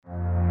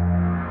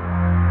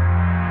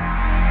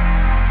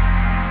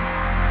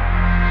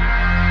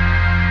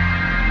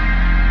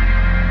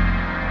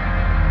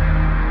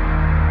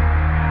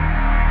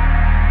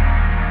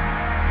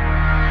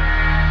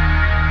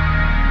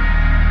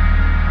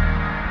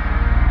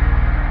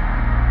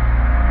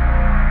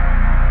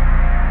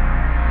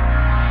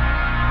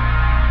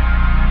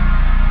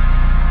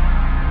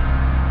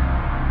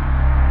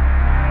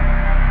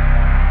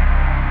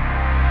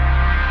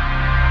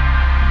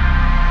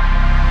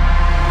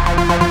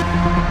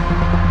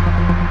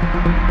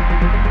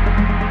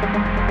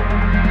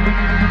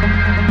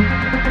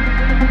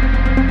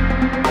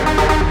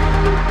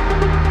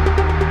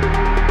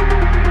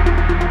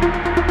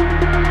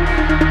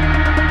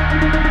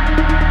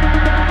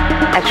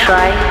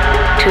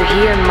to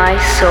heal my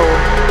soul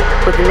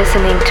with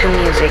listening to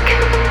music.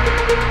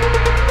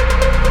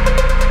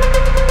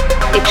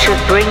 It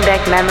should bring back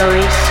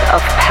memories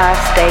of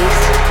past days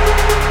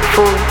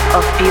full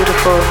of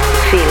beautiful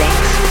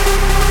feelings.